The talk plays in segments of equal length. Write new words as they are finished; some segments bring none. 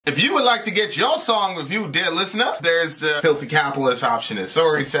If you would like to get your song reviewed, dear listener, there's the filthy capitalist option. As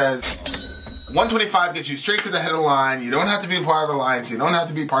Sori says, $125 gets you straight to the head of the line. You don't have to be a part of the alliance. You don't have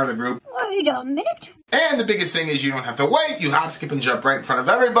to be part of the group. Wait a minute. And the biggest thing is you don't have to wait. You hop, skip, and jump right in front of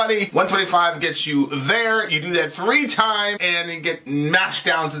everybody. $125 gets you there. You do that 3 times, and you get mashed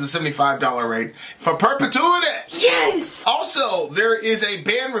down to the $75 rate for perpetuity. Yes! Also, there is a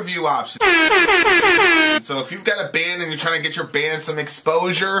band review option. So if you've got a band and you're trying to get your band some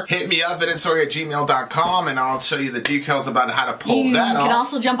exposure, hit me up at vinsori@gmail.com, and I'll show you the details about how to pull that off. You can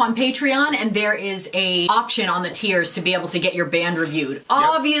also jump on Patreon, and there is a option on the tiers to be able to get your band reviewed. Yep.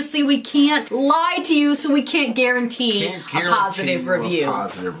 Obviously, we can't lie to you, so we can't guarantee a positive review.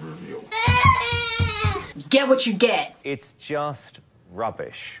 Get what you get. It's just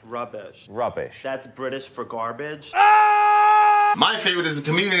rubbish. Rubbish. Rubbish. That's British for garbage. My favorite is the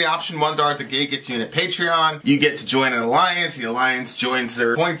community option. $1 at the gate gets you in at Patreon. You get to join an alliance. The alliance joins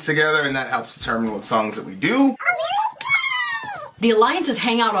their points together, and that helps determine what songs that we do. The alliances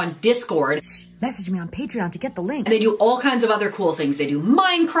hang out on Discord. Message me on Patreon to get the link. And they do all kinds of other cool things. They do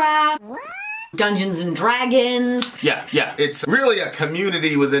Minecraft, Dungeons and Dragons. Yeah. It's really a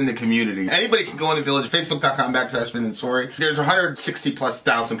community within the community. Anybody can go in the village, facebook.com/Vin and Sori. There's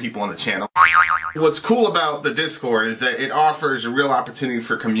 160,000+ people on the channel. What's cool about the Discord is that it offers a real opportunity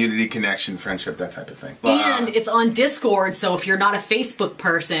for community connection, friendship, that type of thing. And it's on Discord, so if you're not a Facebook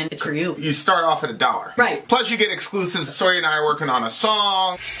person, it's for you. You start off at $1. Right. Plus you get exclusives. Sori and I are working on a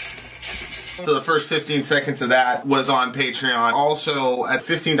song. So the first 15 seconds of that was on Patreon. Also, at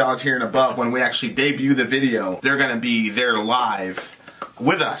 $15 here and above, when we actually debut the video, they're going to be there live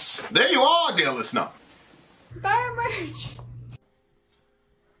with us. There you are, dear listener. Buy our merch.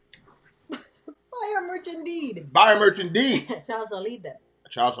 Buy our merch indeed. Buy our merch indeed. Charles Alida.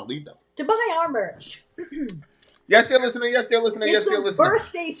 Charles Alida. To buy our merch. Yes, dear listener. Yes, dear listener. Yes, dear listener.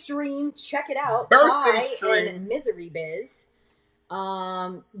 Birthday stream. Check it out. Birthday stream. And Misery Biz.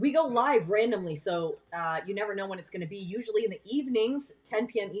 We go live randomly, so you never know when it's going to be. Usually in the evenings, 10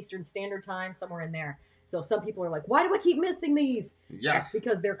 p.m. Eastern Standard Time, somewhere in there. So some people are like, why do I keep missing these? Yes. That's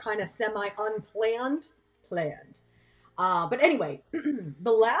because they're kind of semi-unplanned. But anyway,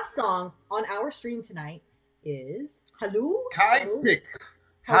 the last song on our stream tonight is Haloo Kai's pick.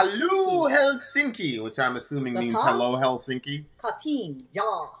 Haloo Helsinki, which I'm assuming means Hello Helsinki. Katin,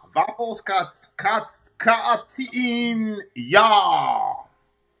 ja. Vapaus Ka-in, ja.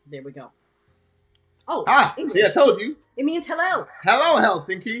 There we go. Oh, English. See, I told you. It means hello. Hello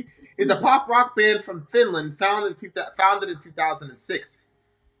Helsinki is a pop rock band from Finland founded in 2006.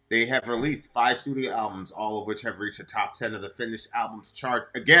 They have released 5 studio albums, all of which have reached the top 10 of the Finnish albums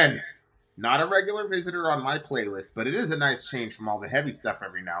chart. Again, not a regular visitor on my playlist, but it is a nice change from all the heavy stuff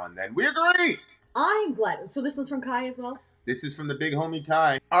every now and then. We agree! I'm glad. So this one's from Kai as well? This is from the big homie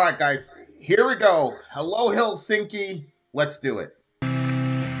Kai. All right, guys, here we go. Hello Helsinki. Let's do it.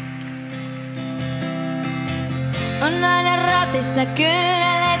 On aina ratissa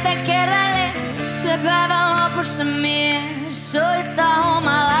kyyneleitä keräilee. Päivän lopussa mies soittaa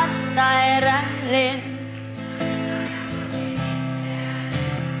omaa lasta eräilleen.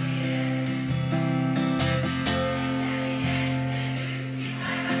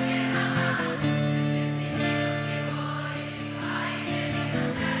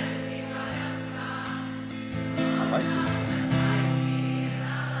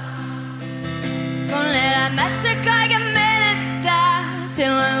 Kun elämässä kaiken menettää,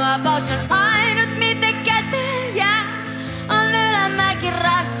 silloin vapaus on ainut mitä käteen jää. On ylämäki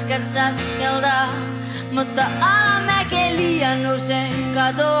raskas askeltaa, mutta alamäki liian usein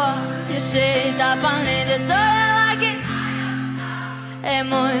katoaa. Jos ei tapa niitä todellakin, ei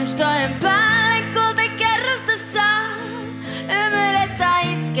muistojen päälle kulta kerrosta saa. Ymyrettä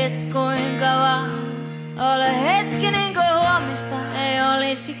itket kuinka vaan, ole hetki niin kuin huomista ei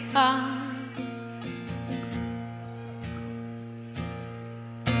olisikaan.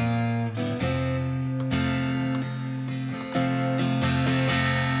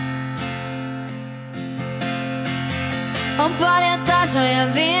 On paljon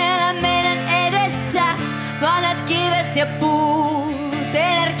tasoja vielä meidän edessä. Vanhat kivet ja puut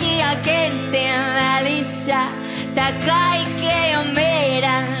energiakenttien välissä. Tää kaikki ei oo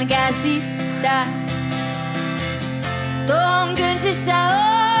meidän käsissä. Tuohon kynsissä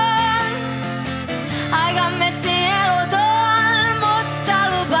on aikamme sieluton, mutta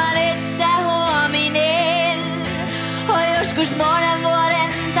lupaan, että huominen on joskus monen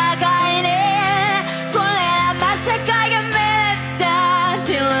vuoden takainen. Kun elämässä kaiken menettää,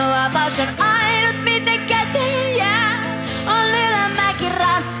 silloin vapaus on ainut mitä käteen jää. On ylämäki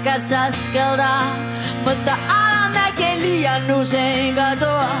raskas askeltaa, mutta alamäki liian liian usein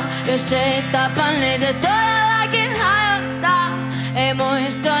katoa. Jos ei tapa, niin se todellakin hajottaa. Ei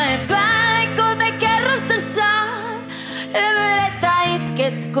muistojen päälle, kuten kerrosta saa. Hymyilet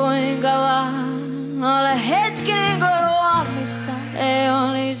itket kuinka vaan. Ole hetki niin kuin huomista ei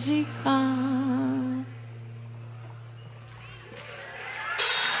olisikaan.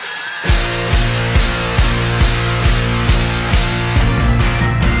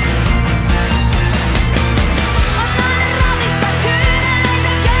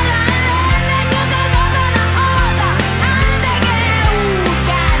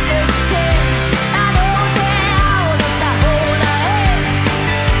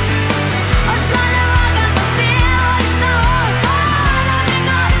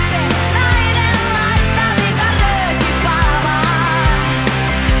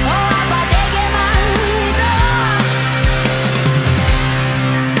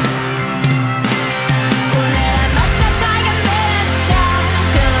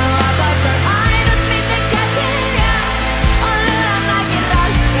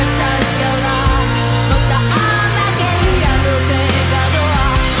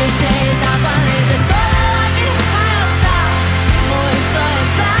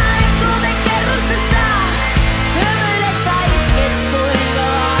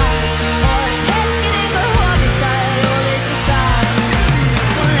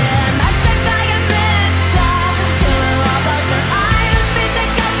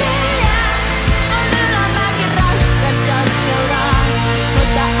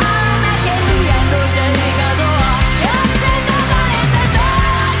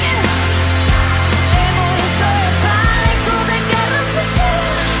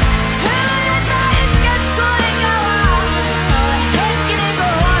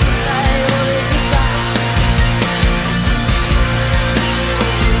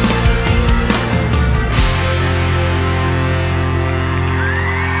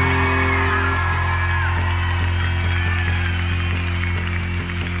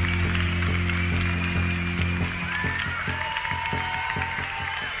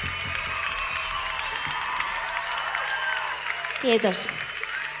 Kiitos.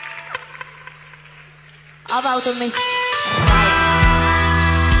 Avautumis.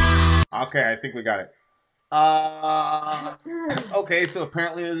 Okay, I think we got it. Okay, so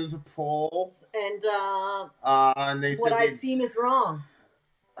apparently there's a poll. And they said what I've seen is wrong.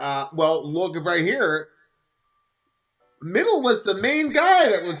 Well, look right here. Middle was the main guy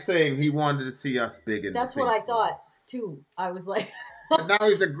that was saying he wanted to see us big in That's the what I face. thought, too. I was like... And now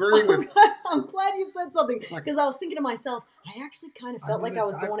he's agreeing with... I'm glad you said something, because I was thinking to myself, I actually kind of felt like I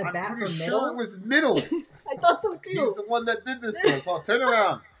was going to bat for Middle. I'm pretty sure it was Middle. I thought so, too. He's the one that did this to us. Oh, turn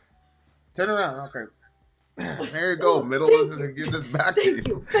around. Turn around. Okay. There you go. Middle is going to give this back to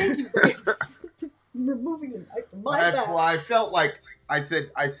you. Thank you for removing the knife from my back. Well, I felt like I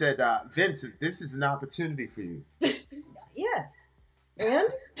said, Vincent, this is an opportunity for you. Yes. And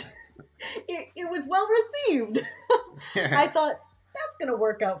it was well received. Yeah. I thought, that's going to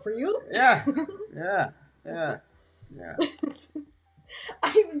work out for you. Yeah.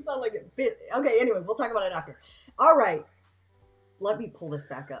 I even sound like it bit. Okay, anyway, we'll talk about it after. All right. Let me pull this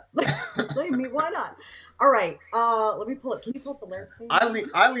back up. Why not? All right. Let me pull it. Can you pull up the lyrics?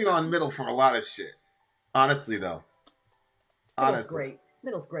 I lean on Middle for a lot of shit. Honestly, though.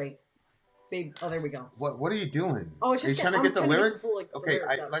 Middle's great. Babe, oh, there we go. What are you doing? Oh, it's are you just trying to get the lyrics? The okay,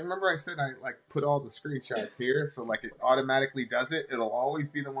 lyrics remember I said I put all the screenshots here, so it automatically does it. It'll always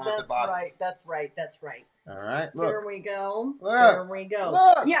be the one at the bottom. That's right. All right, look. There we go. Look. There we go.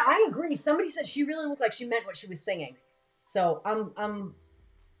 Look. Yeah, I agree. Somebody said she really looked like she meant what she was singing. So I'm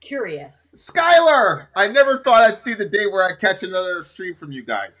curious. Skylar! I never thought I'd see the day where I catch another stream from you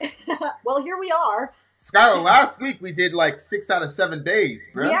guys. Well, here we are. Skylar, last week we did 6 out of 7 days,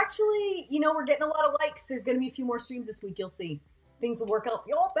 bro. We actually, we're getting a lot of likes. There's going to be a few more streams this week. You'll see. Things will work out for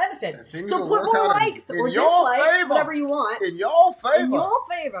your benefit. So put more likes or dislikes, whatever you want. In your favor. In your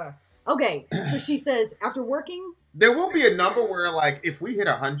favor. Okay, so she says, after working... There will be a number where, if we hit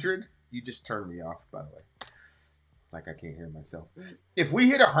 100, you just turn me off, by the way. I can't hear myself. If we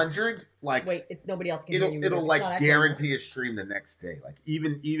hit 100, wait, nobody else can hear you. It'll guarantee a stream the next day.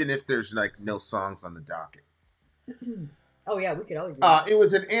 Even if there's no songs on the docket. Oh yeah, we could always. Do it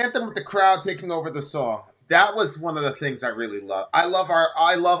was an anthem with the crowd taking over the song. That was one of the things I really love. I love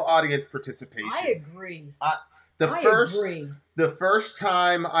audience participation. I agree. The first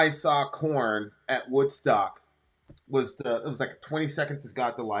time I saw Korn at Woodstock was 20 Seconds of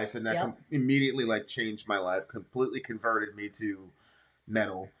Got the Life, and that immediately changed my life, completely converted me to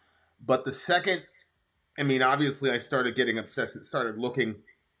metal. But the second, obviously I started getting obsessed. It started looking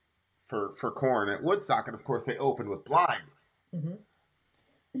for Korn at Woodstock, and of course they opened with Blind.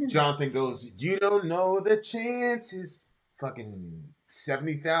 Jonathan goes, "You don't know the chances." Fucking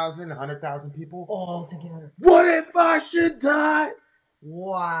 70,000, 100,000 people all together. What if I should die?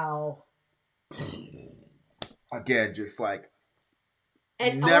 Wow. Again, just like.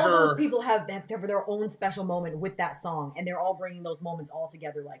 And all those people have their own special moment with that song, and they're all bringing those moments all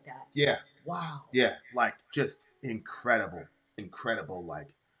together like that. Yeah. Wow. Yeah, like just incredible,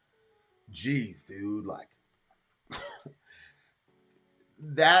 like, geez, dude, like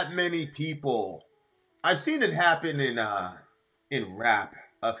that many people. I've seen it happen in rap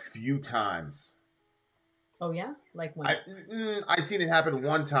a few times. Oh yeah, like when? I seen it happen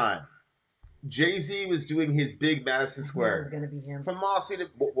one time. Jay-Z was doing his big Madison Square. It was gonna be him. From Mossy to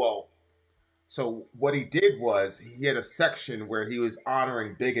so what he did was he had a section where he was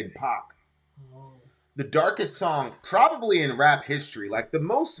honoring Big and Pac. Oh. The darkest song probably in rap history, like the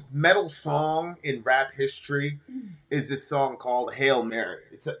most metal song in rap history, is this song called "Hail Mary."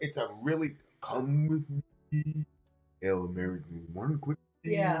 It's a really come with me, Hail Mary, one quick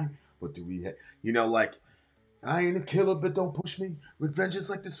thing. Yeah. What do we have? You know, like. I ain't a killer, but don't push me. Revenge is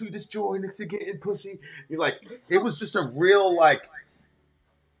like the sweetest joy next to getting pussy. You're like, it was just a real, like,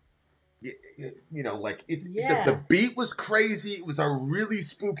 you know, like, the beat was crazy. It was a really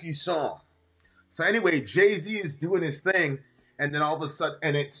spooky song. So anyway, Jay-Z is doing his thing, and then all of a sudden,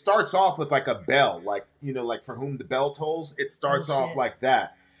 and it starts off with like a bell, like, you know, like For Whom the Bell Tolls. It starts off like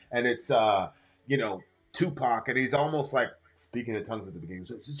that. And it's, you know, Tupac, and he's almost like speaking in tongues at the beginning.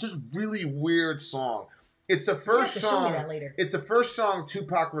 So it's just a really weird song. It's the first song. It's the first song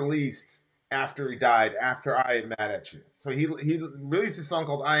Tupac released after he died. After I Ain't Mad at You. So he released a song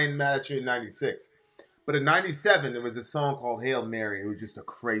called I Ain't Mad at You in '96, but in '97 there was a song called Hail Mary. It was just a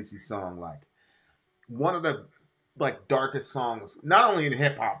crazy song, like one of the like darkest songs, not only in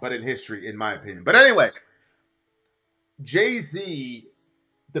hip hop but in history, in my opinion. But anyway, Jay-Z,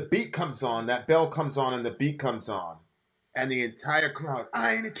 the beat comes on, that bell comes on, and the beat comes on, and the entire crowd.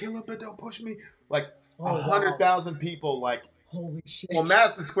 I ain't a killer, but don't push me. Like. 100,000 people, like, holy shit. Well,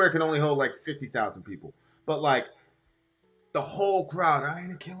 Madison Square can only hold like 50,000 people, but like the whole crowd. I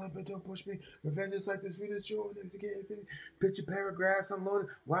ain't a killer, but don't push me. Revenge is like the sweetest joy. Picture paragraphs unloaded,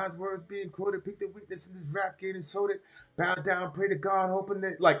 wise words being quoted. Pick the weakness in this rap game and sold it. Bow down, pray to God, hoping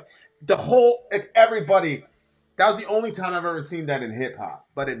that like the whole like, everybody. That was the only time I've ever seen that in hip hop,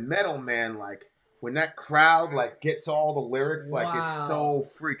 but in metal, man, like. When that crowd like gets all the lyrics, like it's so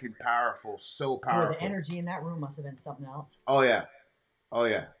freaking powerful, so powerful. The energy in that room must have been something else. Oh yeah,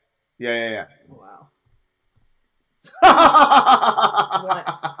 yeah. Wow.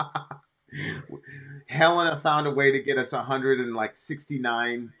 What? Helena found a way to get us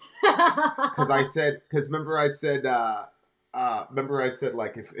 169 because remember I said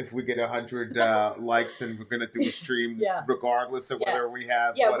like if we get 100 likes then we're gonna do a stream regardless of whether we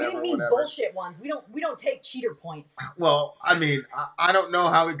have whatever. We didn't mean bullshit ones. We don't take cheater points. Well, I mean, I don't know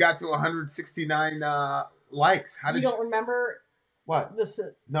how we got to 169 likes. How did you don't remember what?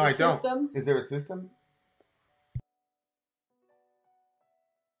 No, I don't. System? Is there a system?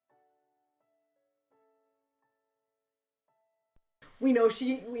 We know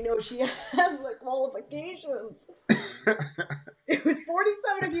she has the qualifications. It was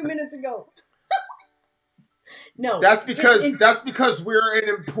 47 a few minutes ago. No. That's because we're an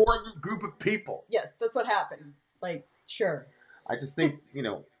important group of people. Yes, that's what happened. Like, sure. I just think, you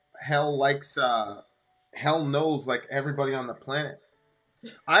know, Hell knows like everybody on the planet.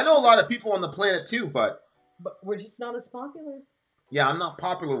 I know a lot of people on the planet too, but we're just not as popular. Yeah, I'm not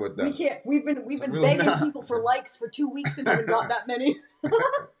popular with them. We can't. We've been really begging people for likes for 2 weeks and haven't got that many.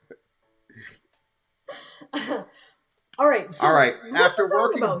 All right. So all right. After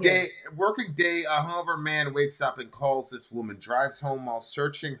working day, a hungover man wakes up and calls this woman. Drives home while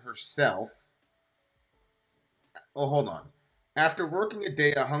searching herself. Oh, hold on. After working a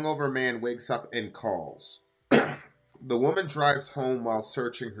day, a hungover man wakes up and calls. The woman drives home while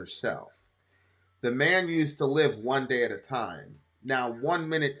searching herself. The man used to live one day at a time. Now 1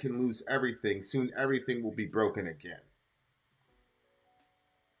 minute can lose everything. Soon everything will be broken again.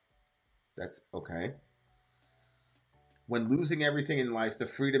 That's okay. When losing everything in life, the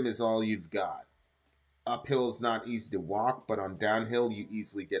freedom is all you've got. Uphill is not easy to walk, but on downhill you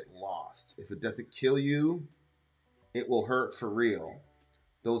easily get lost. If it doesn't kill you, it will hurt for real.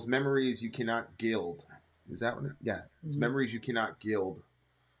 Those memories you cannot gild. Is that what? Yeah. It's memories you cannot gild.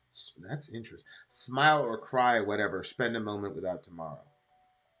 That's interesting. Smile or cry, whatever. Spend a moment without tomorrow.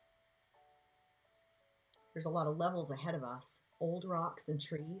 There's a lot of levels ahead of us. Old rocks and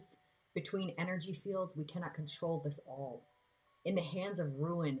trees. Between energy fields, we cannot control this all. In the hands of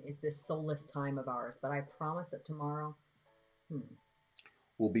ruin is this soulless time of ours, but I promise that tomorrow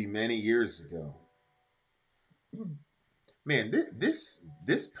will be many years ago. Man,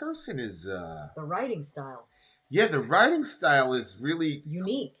 this person is the writing style. Yeah, the writing style is really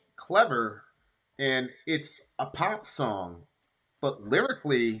unique, clever, and it's a pop song, but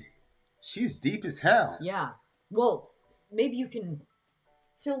lyrically, she's deep as hell. Yeah. Well, maybe you can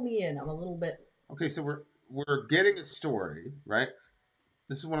fill me in. I'm a little bit. Okay, so we're getting a story, right?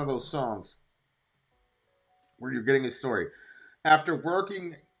 This is one of those songs where you're getting a story. After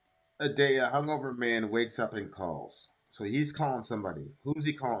working a day, a hungover man wakes up and calls. So he's calling somebody. Who's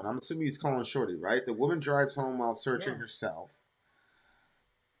he calling? I'm assuming he's calling Shorty, right? The woman drives home while searching herself.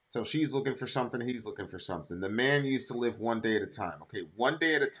 So she's looking for something. He's looking for something. The man used to live one day at a time. Okay, one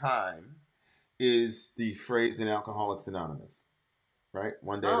day at a time is the phrase in Alcoholics Anonymous, right?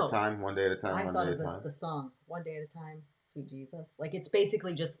 One day at a time, one day at a time, one day at a time. The song, one day at a time, sweet Jesus. Like it's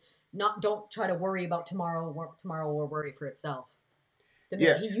basically just don't try to worry about tomorrow. Tomorrow will worry for itself.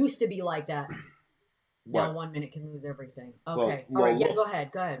 He used to be like that. Now 1 minute can lose everything. Okay. All right. Yeah, go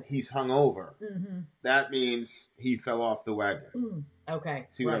ahead. He's hungover. Mm-hmm. That means he fell off the wagon. Okay.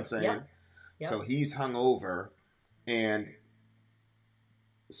 See what I'm saying? Yep. So he's hungover, and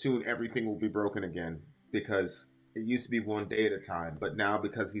soon everything will be broken again because it used to be one day at a time, but now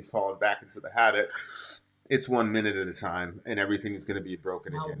because he's fallen back into the habit, it's 1 minute at a time, and everything is going to be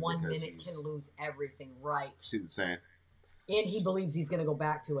broken again. 1 minute can lose everything, right? See what I'm saying? And he believes he's going to go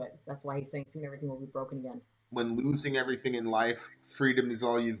back to it. That's why he's saying soon everything will be broken again. When losing everything in life, freedom is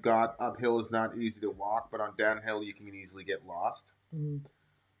all you've got. Uphill is not easy to walk, but on downhill you can easily get lost. Mm-hmm.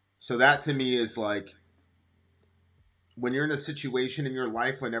 So that to me is like, when you're in a situation in your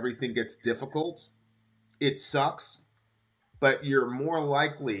life when everything gets difficult, it sucks, but you're more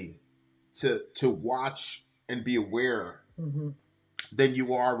likely to watch and be aware than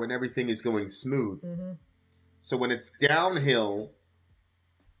you are when everything is going smooth. Mm-hmm. So when it's downhill,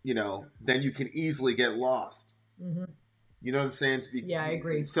 then you can easily get lost. Mm-hmm. You know what I'm saying? Yeah, I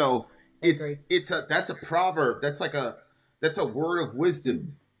agree. So that's a proverb. That's a word of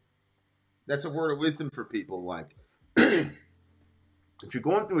wisdom. That's a word of wisdom for people. Like, if you're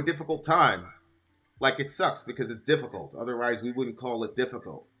going through a difficult time, like it sucks because it's difficult. Otherwise, we wouldn't call it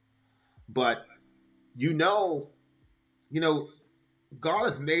difficult. But God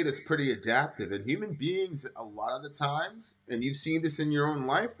has made us pretty adaptive, and human beings a lot of the times, and you've seen this in your own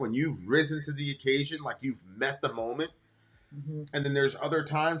life when you've risen to the occasion, like you've met the moment. Mm-hmm. And then there's other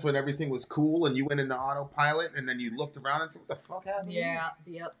times when everything was cool and you went into autopilot and then you looked around and said, what the fuck happened? Yeah,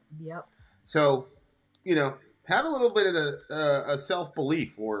 yep. So, have a little bit of a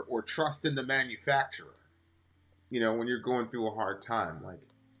self-belief or trust in the manufacturer, when you're going through a hard time. Like,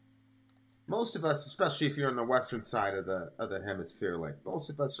 most of us, especially if you're on the western side of the hemisphere, like most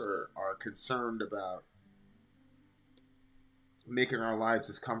of us are concerned about making our lives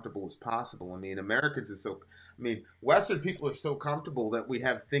as comfortable as possible. I mean, Western people are so comfortable that we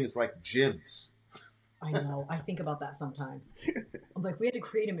have things like gyms. I know. I think about that sometimes. I'm like, we had to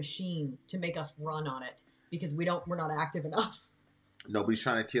create a machine to make us run on it because we're not active enough. Nobody's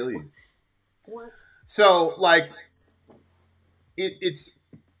trying to kill you. What? So, like, it's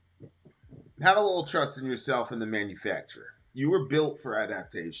have a little trust in yourself and the manufacturer. You were built for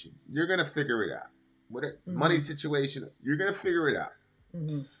adaptation. You're going to figure it out. Money situation, you're going to figure it out.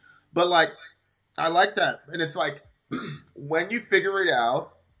 Mm-hmm. But, like, I like that. And it's like, when you figure it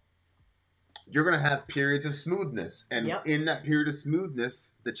out, you're going to have periods of smoothness. And in that period of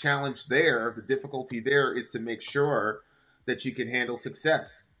smoothness, the challenge there, the difficulty there is to make sure that you can handle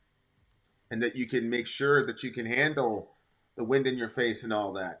success. And that you can make sure that you can handle the wind in your face and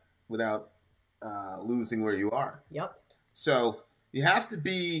all that without losing where you are. Yep. So you have to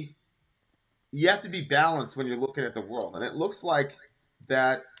be balanced when you're looking at the world. And it looks like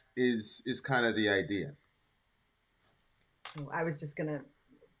that is kind of the idea. I was just going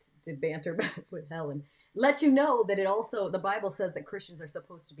to banter back with Helen. Let you know that the Bible says that Christians are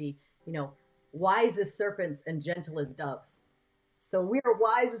supposed to be, wise as serpents and gentle as doves. So we are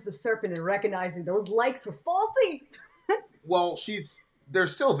wise as the serpent in recognizing those likes were faulty. Well, they're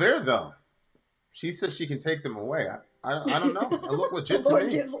still there though. She says she can take them away. I don't know. I look legit the Lord to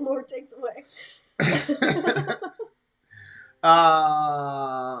me. gives, the Lord takes away.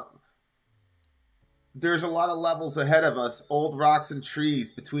 There's a lot of levels ahead of us. Old rocks and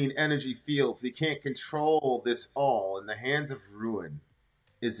trees between energy fields. We can't control this all. In the hands of ruin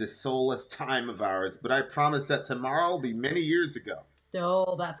is the soulless time of ours. But I promise that tomorrow will be many years ago.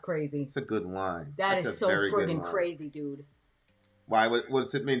 Oh, that's crazy. It's a good line. That's is so friggin' crazy, dude. Why? What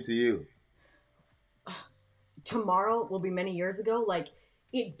does it mean to you? tomorrow will be many years ago. Like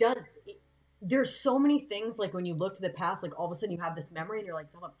it does. There's so many things like when you look to the past, like all of a sudden you have this memory and you're like,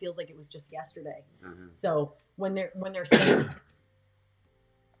 oh, it feels like it was just yesterday. Mm-hmm. So when they're saying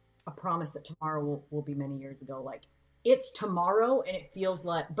a promise that tomorrow will be many years ago, like it's tomorrow and it feels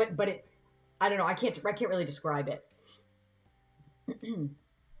like, but it, I don't know. I can't really describe it.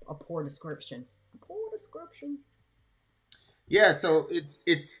 A poor description. Yeah, so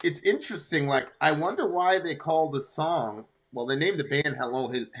it's interesting. Like, I wonder why they called the song. Well, they named the band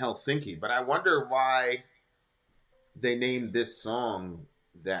Haloo Helsinki, but I wonder why they named this song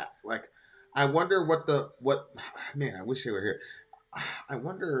that. Like, I wonder what man, I wish they were here. I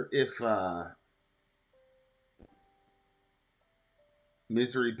wonder if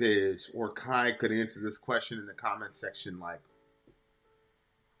Misery Biz or Kai could answer this question in the comment section. Like,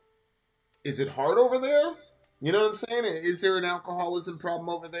 is it hard over there? You know what I'm saying? Is there an alcoholism problem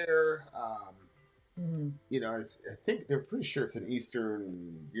over there? You know, I think they're pretty sure it's an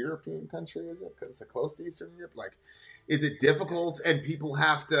Eastern European country, is it? Because it's close to Eastern Europe. Like, is it difficult and people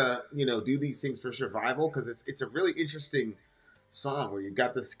have to, you know, do these things for survival? Because it's a really interesting song where you've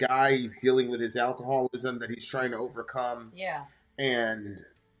got this guy, he's dealing with his alcoholism that he's trying to overcome. Yeah. And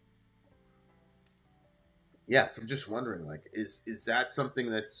yes, I'm just wondering, like, is that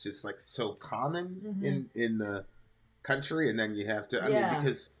something that's just like so common in the country? And then you have to, I mean,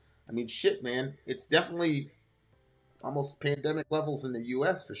 because shit, man, it's definitely almost pandemic levels in the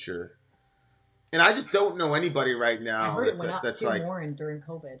U.S. for sure. And I just don't know anybody right now I heard it went up that's too like more during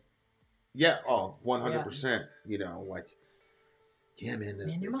COVID. Yeah, 100%. You know, like, yeah, man.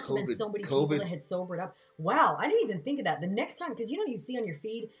 There must have been so many people that had sobered up. Wow, I didn't even think of that. The next time, because you see on your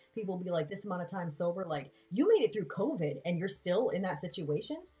feed, people will be like, this amount of time sober. Like, you made it through COVID and you're still in that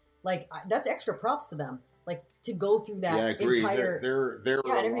situation. Like, that's extra props to them. Like, to go through that entire... There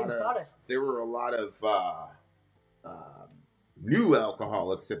were a lot of new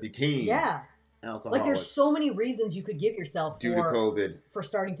alcoholics that became alcoholics. Like, there's so many reasons you could give yourself due to COVID for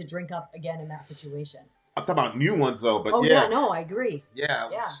starting to drink up again in that situation. I'm talking about new ones, though, but I agree. Yeah.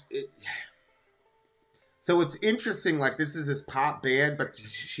 So it's interesting, like, this is this pop band, but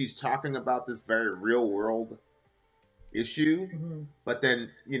she's talking about this very real world issue. But then,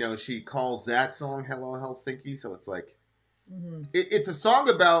 you know, she calls that song Haloo Helsinki. So it's like, it's a song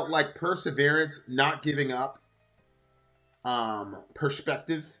about, like, perseverance, not giving up,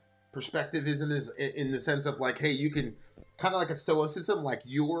 perspectivism is in the sense of, like, hey, you can, kind of like a stoicism, like,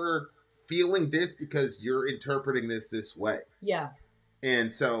 you're feeling this because you're interpreting this way. Yeah.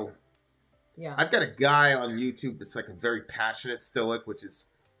 And so I've got a guy on YouTube that's like a very passionate stoic, which is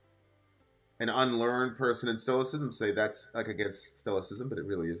an unlearned person in stoicism. Say that's like against stoicism, but it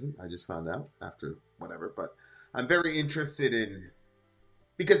really isn't. I just found out after whatever. But I'm very interested in,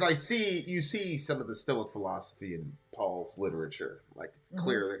 because you see some of the stoic philosophy in Paul's literature, like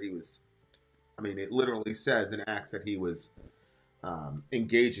clear that he was, I mean, it literally says in Acts that he was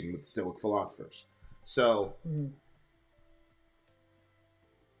engaging with Stoic philosophers. So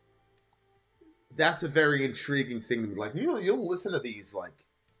that's a very intriguing thing to me. Like, you'll listen to these like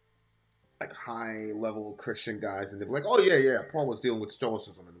high level Christian guys and they'll be like, oh yeah, Paul was dealing with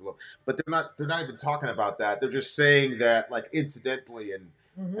Stoicism, but they're not even talking about that. They're just saying that like incidentally, and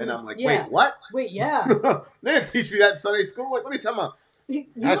I'm like, wait, what? Wait, yeah. They didn't teach me that in Sunday school. Like, what are you talking about? You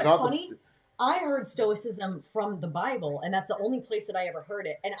know what's funny? I heard Stoicism from the Bible, and that's the only place that I ever heard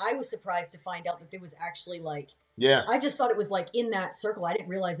it. And I was surprised to find out that there was actually like, I just thought it was like in that circle. I didn't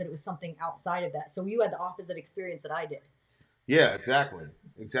realize that it was something outside of that. So you had the opposite experience that I did. Yeah, exactly.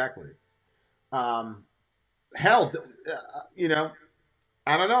 Hell, you know,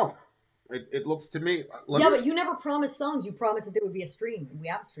 I don't know. It looks to me. But you never promised songs. You promised that there would be a stream, and we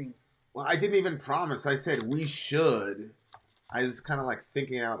have streams. Well, I didn't even promise. I said we should. I was kind of like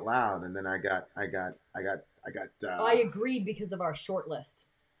thinking out loud, and then I got. I agreed because of our short list.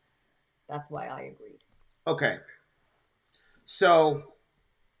 That's why I agreed. Okay. So,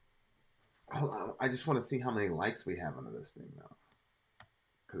 hold on. I just want to see how many likes we have under this thing, though,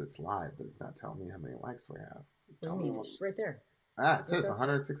 because it's live, but it's not telling me how many likes we have. What do you mean? It's right there. It says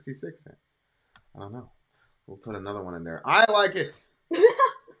 166. I don't know. We'll put another one in there. I like it,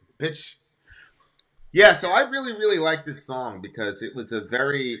 bitch. Yeah, so I really, really like this song because it's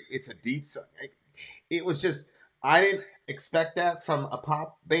a deep song. It was just, I didn't expect that from a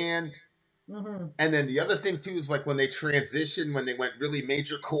pop band. And then the other thing too is like when they transitioned, when they went really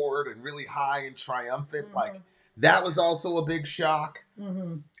major chord and really high and triumphant, like that was also a big shock.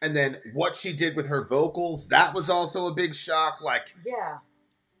 And then what she did with her vocals, that was also a big shock. Like,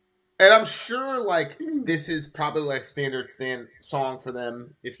 and I'm sure like this is probably like standard song for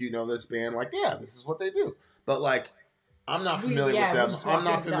them. If you know this band, like, this is what they do. but like I'm not familiar we with them. just I'm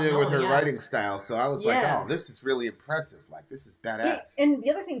not walked in familiar with her without knowing, writing style, so I was like, Yeah. oh, this is really impressive. Like this is badass. And the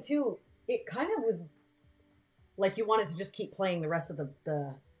other thing too, it kind of was like you wanted to just keep playing the rest of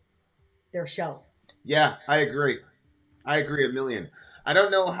their show. Yeah, I agree. I agree a million. I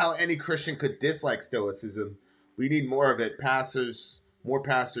don't know how any Christian could dislike Stoicism. We need more of it. More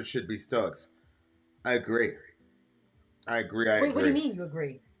pastors should be Stoics. I agree. Wait, what do you mean you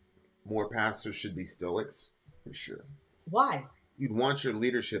agree? More pastors should be Stoics, for sure. Why? You'd want your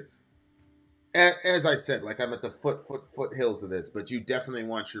leadership. As I said, like I'm at the foothills of this, but you definitely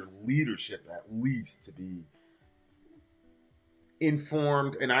want your leadership at least to be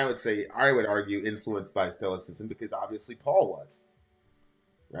informed, and I would argue influenced by Stoicism, because obviously Paul was,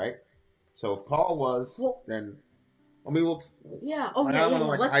 right? So if Paul was, then I mean, yeah. Oh I yeah. don't wanna,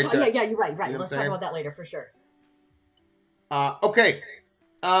 like, Let's talk. hijack- Yeah. You're right. Right. You know what Let's I'm talk saying? about that later for sure. Okay.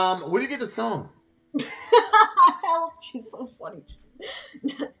 What do you get the song? She's so funny.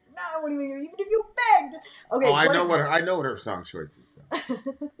 No, what do you mean? Even if you begged. Okay. Oh, I know what her song choice is. So.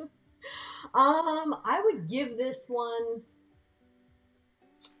 I would give this one.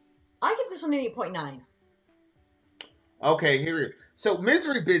 I give this one an 8.9. Okay, here. So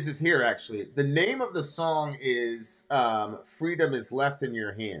Misery Biz is here, actually. The name of the song is Freedom is Left in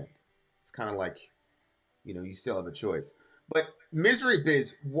Your Hand. It's kind of like, you still have a choice. But Misery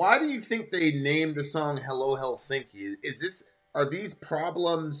Biz, why do you think they named the song Haloo Helsinki? Are these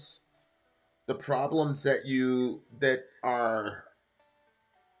problems the problems that are,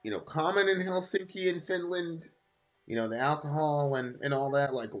 common in Helsinki and Finland? The alcohol and all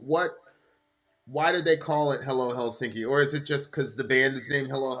that? Like, why did they call it Haloo Helsinki? Or is it just because the band is named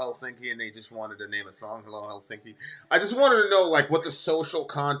Haloo Helsinki and they just wanted to name a song Haloo Helsinki? I just wanted to know, like, what the social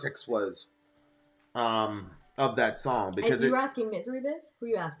context was of that song. Because and you were asking Misery Biz? Who are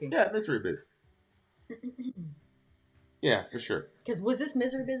you asking? Yeah, Misery Biz. Yeah, for sure. Because was this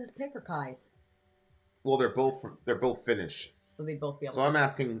Misery Biz's pick or Kai's? Well, they're both Finnish. So they'd both be able So I'm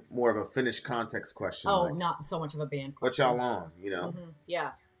asking more of a Finnish context question. Oh, like, not so much of a band what question. y'all on, Mm-hmm.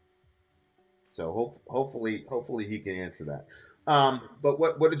 Yeah. So hopefully he can answer that. But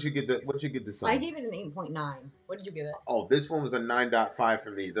what did you get the song? I gave it an 8.9. What did you give it? Oh, this one was a 9.5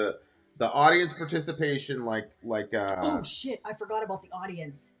 for me. The audience participation, oh shit! I forgot about the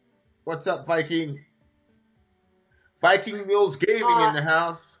audience. What's up, Viking? Viking Mules Gaming in the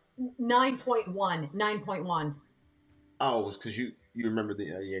house. 9.1. 9.1. Oh, it was because you remember the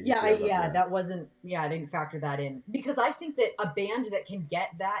that wasn't I didn't factor that in because I think that a band that can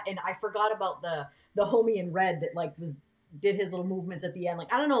get that, and I forgot about the homie in red that did his little movements at the end.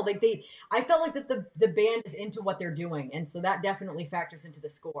 Like I don't know, I felt like that the band is into what they're doing, and so that definitely factors into the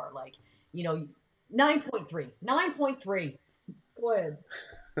score. 9.3. 9.3. Go ahead.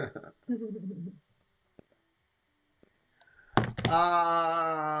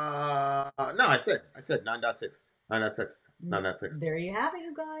 No, I said 9.6. 9.6. 9.6. There you have it,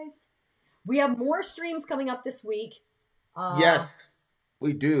 you guys. We have more streams coming up this week. Yes,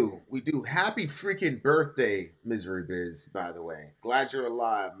 we do. We do. Happy freaking birthday, Misery Biz, by the way. Glad you're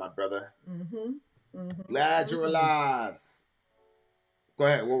alive, my brother. Mm-hmm. Mm-hmm. Glad you're alive. Go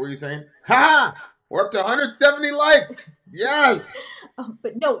ahead. What were you saying? Ha! We're up to 170 likes. Yes.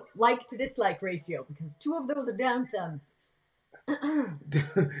 But no, like to dislike ratio, because 2 of those are down thumbs.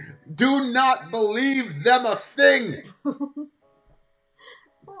 Do not believe them a thing. I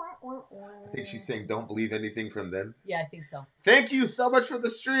think she's saying don't believe anything from them. Yeah, I think so. Thank you so much for the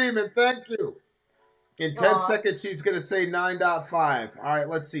stream, and thank you. In 10 seconds, she's going to say 9.5. All right,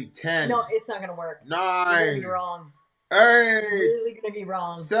 let's see. 10. No, it's not going to work. 9. You're going to be wrong. 8. You're really going to be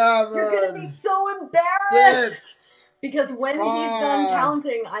wrong. 7. You're going to be so embarrassed. 6. Because when 5, he's done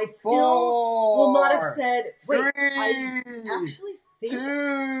counting, I still 4, will not have said, wait, 3, I actually think 2,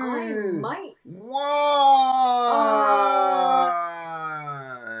 I might. 1.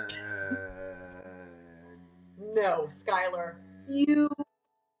 No, Skylar, you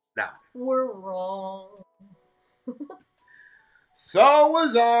were wrong. So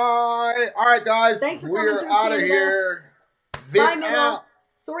was I. All right, guys. Thanks for we're coming through, out of Canada. here. Bye, Vin Milla. out.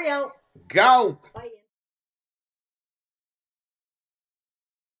 Sorry out. Go. Bye.